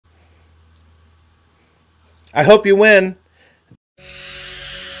I hope you win.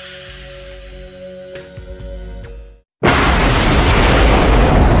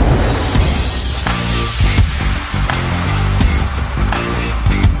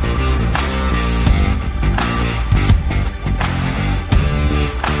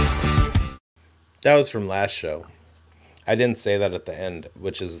 That was from last show. I didn't say that at the end,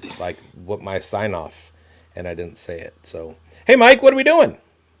 which is like what my sign off, and I didn't say it. So, hey, Mike, what are we doing?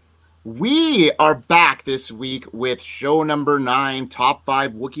 We are back this week with show number 9, top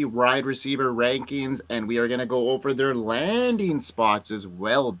 5 Wookiee wide receiver rankings, and we are going to go over their landing spots as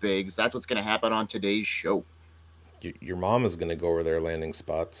well, bigz. That's what's going to happen on today's show. Your mom is going to go over their landing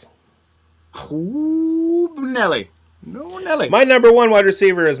spots. Ooh, Nelly. No, Nelly. My number 1 wide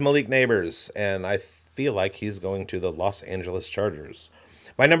receiver is Malik Nabers, and I feel like he's going to the Los Angeles Chargers.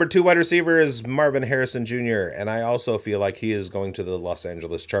 My number 2 wide receiver is Marvin Harrison Jr., and I also feel like he is going to the Los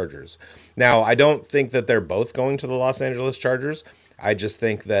Angeles Chargers. Now, I don't think that they're both going to the Los Angeles Chargers. I just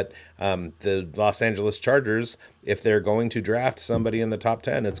think that the Los Angeles Chargers, if they're going to draft somebody in the top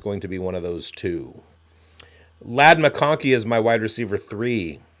 10, it's going to be one of those two. Ladd McConkey is my wide receiver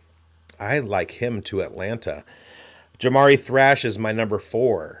 3. I like him to Atlanta. Jamari Thrash is my number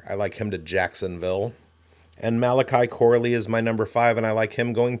 4. I like him to Jacksonville. And Malachi Corley is my number 5, and I like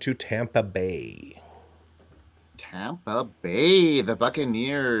him going to Tampa Bay. Tampa Bay, the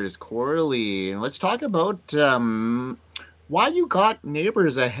Buccaneers, Corley. Let's talk about why you got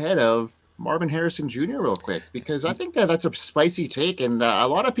Nabers ahead of Marvin Harrison Jr. real quick, because I think that's a spicy take, and a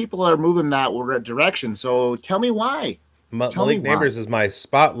lot of people are moving that direction. So tell me why. Malik Nabers is my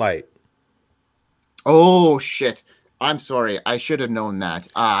spotlight. Oh, shit. I'm sorry. I should have known that.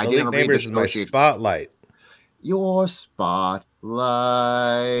 I Malik didn't read Nabers is my spotlight. Your spotlight.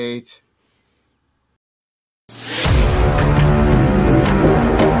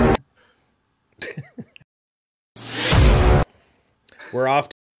 We're off.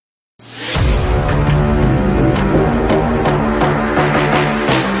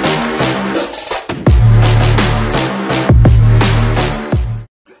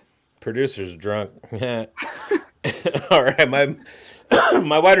 Producer's drunk. All right, my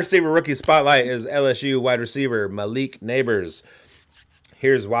wide receiver rookie spotlight is LSU wide receiver Malik Nabers.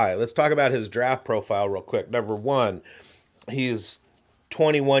 Here's why. Let's talk about his draft profile real quick. Number 1, he's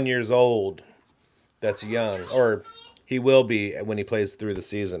 21 years old. That's young, or he will be when he plays through the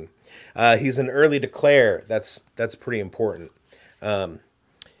season. He's an early declare. That's pretty important.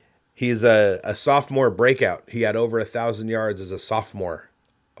 He's a sophomore breakout. He had over 1,000 yards as a sophomore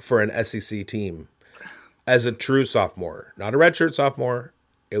for an SEC team. As a true sophomore, not a redshirt sophomore.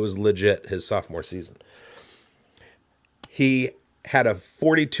 It was legit his sophomore season. He had a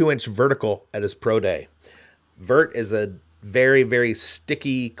 42-inch vertical at his pro day. Vert is a very, very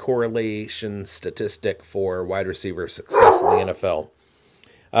sticky correlation statistic for wide receiver success in the NFL.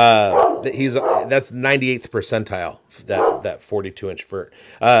 That's 98th percentile, that 42-inch vert.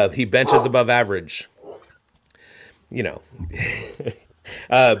 He benches above average. You know.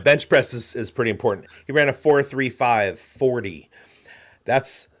 Bench press is pretty important. He ran a 4.35 40.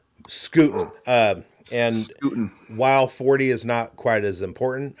 That's scooting. While 40 is not quite as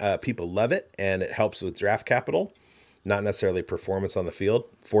important, people love it, and it helps with draft capital, not necessarily performance on the field.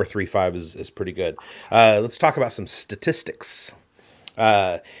 4.35 is pretty good. Let's talk about some statistics.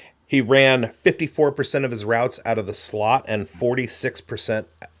 He ran 54% of his routes out of the slot and 46%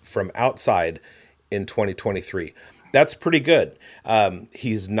 from outside in 2023. That's pretty good.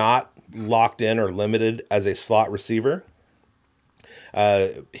 He's not locked in or limited as a slot receiver.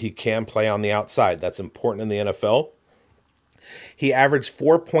 He can play on the outside. That's important in the NFL. He averaged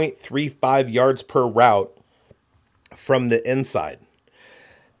 4.35 yards per route from the inside.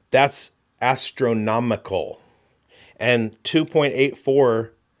 That's astronomical. And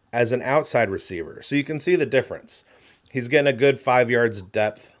 2.84 as an outside receiver. So you can see the difference. He's getting a good 5 yards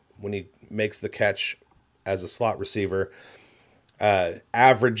depth when he makes the catch as a slot receiver.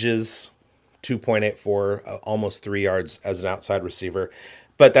 Averages 2.84, almost 3 yards as an outside receiver.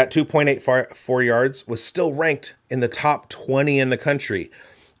 But that 2.84 yards was still ranked in the top 20 in the country.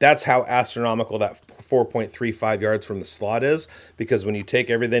 That's how astronomical that 4.35 yards from the slot is, because when you take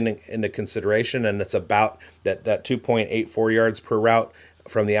everything into consideration, and it's about that 2.84 yards per route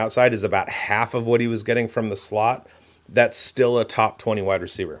from the outside is about half of what he was getting from the slot, that's still a top 20 wide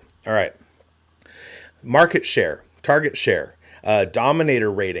receiver. All right. Market share, target share,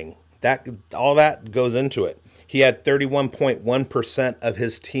 dominator rating, all that goes into it. He had 31.1% of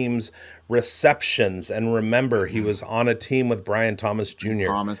his team's receptions. And remember, he was on a team with Brian Thomas Jr.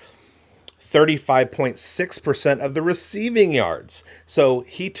 35.6% of the receiving yards. So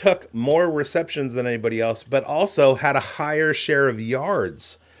he took more receptions than anybody else, but also had a higher share of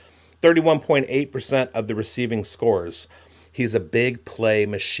yards. 31.8% of the receiving scores. He's a big play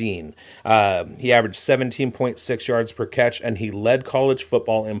machine. He averaged 17.6 yards per catch, and he led college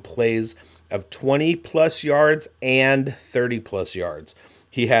football in plays of 20 plus yards and 30 plus yards.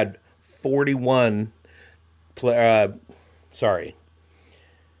 He had 41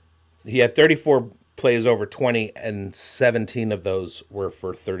 he had 34 plays over 20, and 17 of those were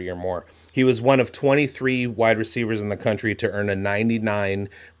for 30 or more. He was one of 23 wide receivers in the country to earn a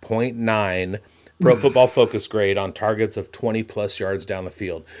 99.9 Pro Football Focus grade on targets of 20 plus yards down the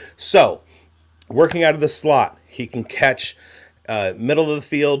field. So, working out of the slot, he can catch middle of the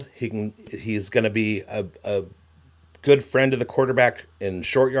field. He's going to be a good friend to the quarterback in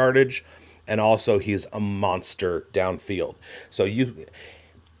short yardage, and also he's a monster downfield. So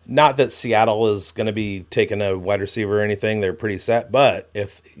not that Seattle is going to be taking a wide receiver or anything, they're pretty set, but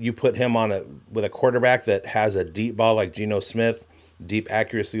if you put him with a quarterback that has a deep ball like Geno Smith, deep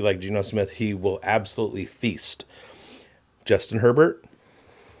accuracy like Geno Smith, he will absolutely feast. Justin Herbert,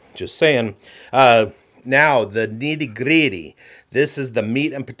 just saying. Now, the nitty-gritty. This is the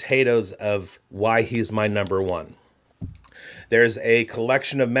meat and potatoes of why he's my number one. There's a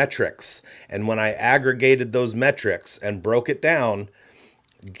collection of metrics, and when I aggregated those metrics and broke it down,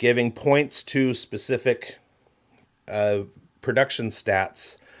 giving points to specific production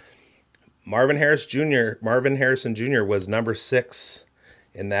stats, Marvin Harrison Jr. was number 6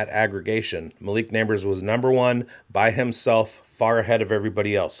 in that aggregation. Malik Nabers was number 1 by himself, far ahead of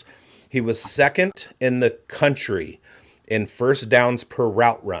everybody else. He was second in the country in first downs per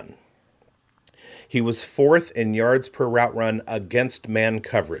route run. He was 4th in yards per route run against man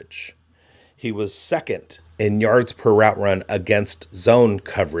coverage. He was 2nd in yards per route run against zone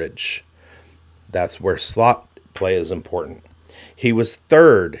coverage. That's where slot play is important. He was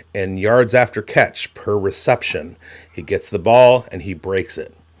 3rd in yards after catch per reception. He gets the ball and he breaks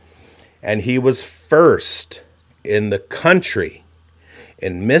it. And he was 1st in the country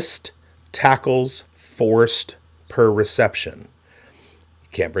in missed tackles forced per reception. You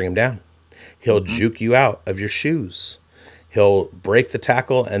can't bring him down. He'll juke you out of your shoes. He'll break the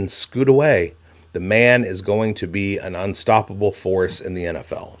tackle and scoot away. The man is going to be an unstoppable force in the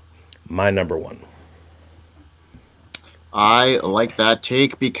NFL. My number one. I like that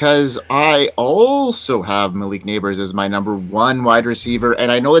take because I also have Malik Nabers as my number 1 wide receiver,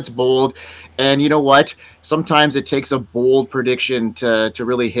 and I know it's bold. And you know what? Sometimes it takes a bold prediction to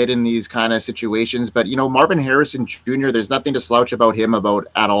really hit in these kind of situations. But, you know, Marvin Harrison Jr., there's nothing to slouch about him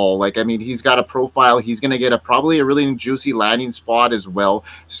at all. Like, I mean, he's got a profile. He's going to get probably a really juicy landing spot as well.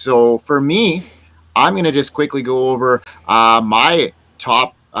 So for me, I'm going to just quickly go over my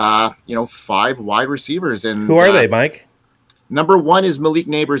top, 5 wide receivers. And who are they, Mike? Number 1 is Malik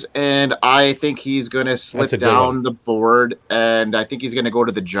Nabers, and I think he's going to slip down the board, and I think he's going to go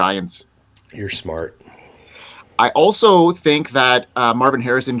to the Giants. You're smart. I also think that Marvin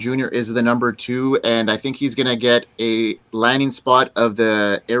Harrison Jr. is the number 2, and I think he's going to get a landing spot of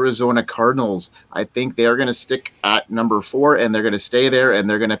the Arizona Cardinals. I think they're going to stick at number 4, and they're going to stay there, and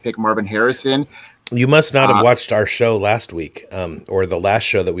they're going to pick Marvin Harrison. You must not have watched our show last week, or the last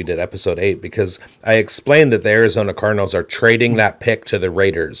show that we did, episode 8, because I explained that the Arizona Cardinals are trading that pick to the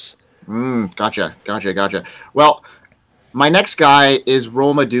Raiders. Gotcha. Well, my next guy is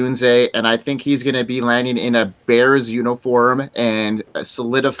Rome Odunze, and I think he's going to be landing in a Bears uniform and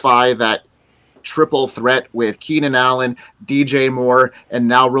solidify that triple threat with Keenan Allen, DJ Moore, and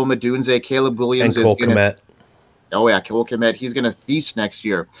now Rome Odunze. Caleb Williams and Cole Kmet. Oh, yeah, Cole Kmet. He's going to feast next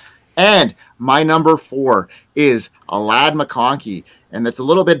year. And my number 4 is Ladd McConkey, and that's a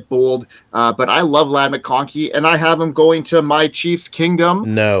little bit bold, but I love Ladd McConkey, and I have him going to my Chiefs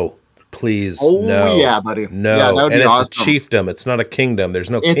kingdom. No, please, oh, no. Yeah, buddy. No, yeah, that would and be it's awesome. a chiefdom. It's not a kingdom. There's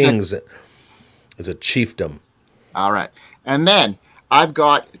no kings. It's a chiefdom. All right. And then I've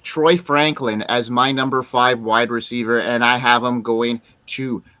got Troy Franklin as my number 5 wide receiver, and I have him going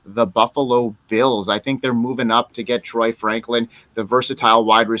to the Buffalo Bills. I think they're moving up to get Troy Franklin, the versatile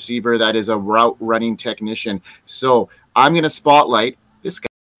wide receiver that is a route running technician. So I'm going to spotlight this guy.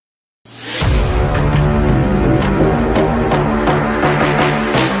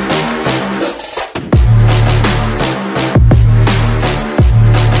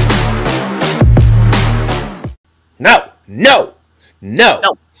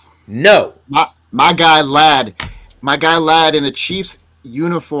 No. My guy Ladd in the Chiefs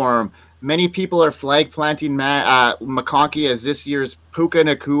uniform. Many people are flag planting McConkey as this year's Puka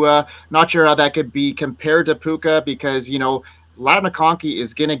Nacua. Not sure how that could be compared to Puka because, you know, Ladd McConkey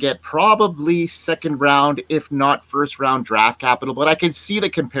is going to get probably second round, if not first round draft capital. But I can see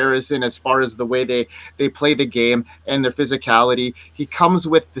the comparison as far as the way they play the game and their physicality. He comes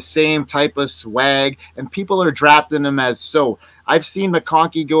with the same type of swag, and people are drafting him as so. I've seen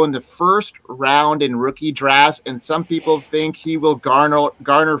McConkey go in the first round in rookie drafts, and some people think he will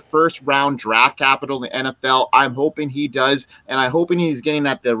garner first round draft capital in the NFL. I'm hoping he does, and I'm hoping he's getting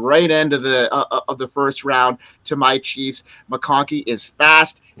at the right end of the first round to my Chiefs. McConkey is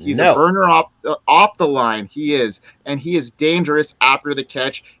fast. He's a burner off the line. He is, and he is dangerous after the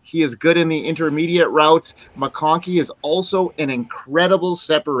catch. He is good in the intermediate routes. McConkey is also an incredible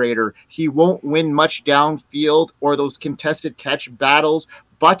separator. He won't win much downfield or those contested catch battles,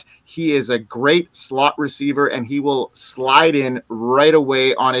 but he is a great slot receiver, and he will slide in right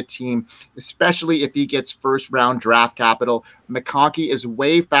away on a team, especially if he gets first-round draft capital. McConkey is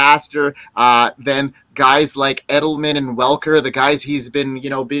way faster than guys like Edelman and Welker, the guys he's been,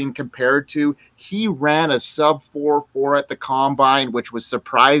 being compared to. He ran a sub 4.4 at the combine, which was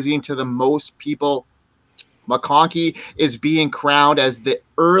surprising to the most people. McConkey is being crowned as the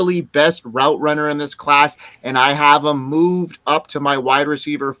early best route runner in this class, and I have him moved up to my wide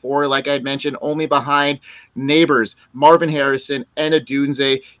receiver 4, like I mentioned, only behind Nabers, Marvin Harrison, and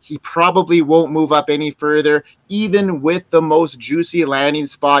Odunze. He probably won't move up any further, even with the most juicy landing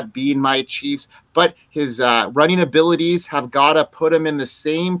spot being my Chiefs, but his running abilities have got to put him in the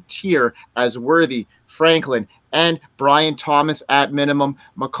same tier as Worthy, Franklin, and Brian Thomas at minimum.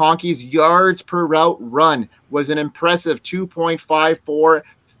 McConkey's yards per route run was an impressive 2.54,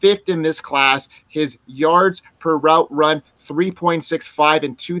 fifth in this class. His yards per route run, 3.65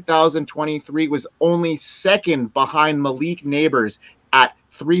 in 2023, was only second behind Malik Nabers at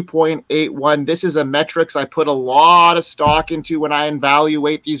 3.81. This is a metrics I put a lot of stock into when I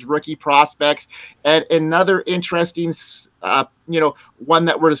evaluate these rookie prospects. And another interesting, one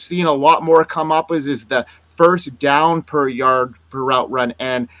that we're seeing a lot more come up is the first down per yard per route run,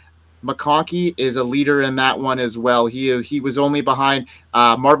 and McConkey is a leader in that one as well. He was only behind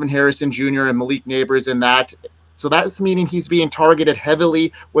Marvin Harrison Jr. and Malik Nabers in that. So that's meaning he's being targeted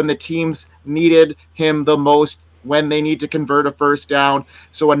heavily when the teams needed him the most, when they need to convert a first down.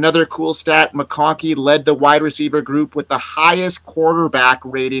 So another cool stat, McConkey led the wide receiver group with the highest quarterback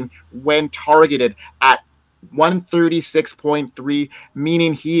rating when targeted at 136.3,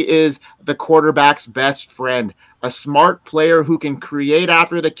 meaning he is the quarterback's best friend. A smart player who can create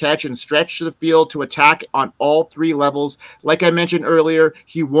after the catch and stretch the field to attack on all three levels. Like I mentioned earlier,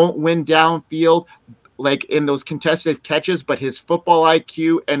 he won't win downfield like in those contested catches, but his football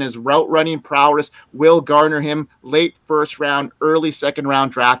IQ and his route running prowess will garner him late first round, early second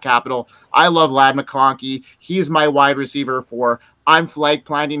round draft capital. I love Ladd McConkey. He's my wide receiver 4. I'm flag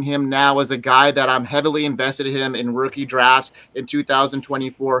planting him now as a guy that I'm heavily invested in him in rookie drafts in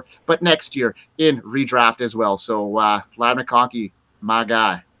 2024, but next year in redraft as well. So Ladd McConkey, my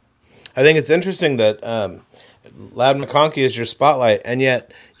guy. I think it's interesting that Ladd McConkey is your spotlight, and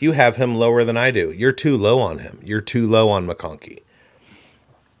yet you have him lower than I do. You're too low on him. You're too low on McConkey.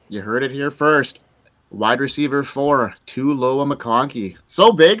 You heard it here first. Wide receiver 4, too low on McConkey.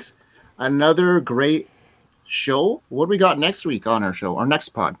 So, Biggs, another great show. What do we got next week on our show, our next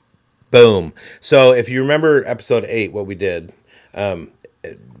pod? Boom. So if you remember episode 8, what we did,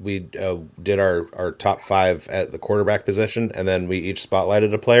 we did our top 5 at the quarterback position, and then we each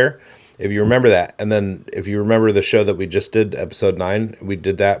spotlighted a player. If you remember that, and then if you remember the show that we just did, episode 9, we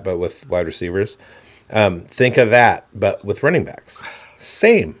did that, but with wide receivers. Think of that, but with running backs.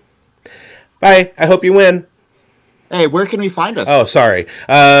 Same. Bye. I hope you win. Hey, where can we find us? Oh, sorry.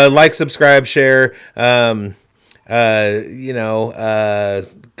 Like, subscribe, share, comment,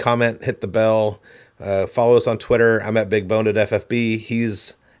 hit the bell, follow us on Twitter. I'm at BigBoned at FFB.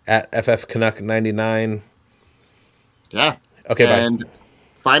 He's at FFCanuck99. Yeah. Okay, bye. And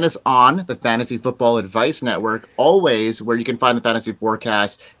find us on the Fantasy Football Advice Network, always where you can find the fantasy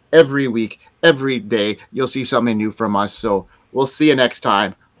forecast every week, every day. You'll see something new from us. So we'll see you next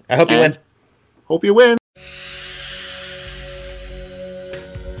time. I hope you win. Hope you win.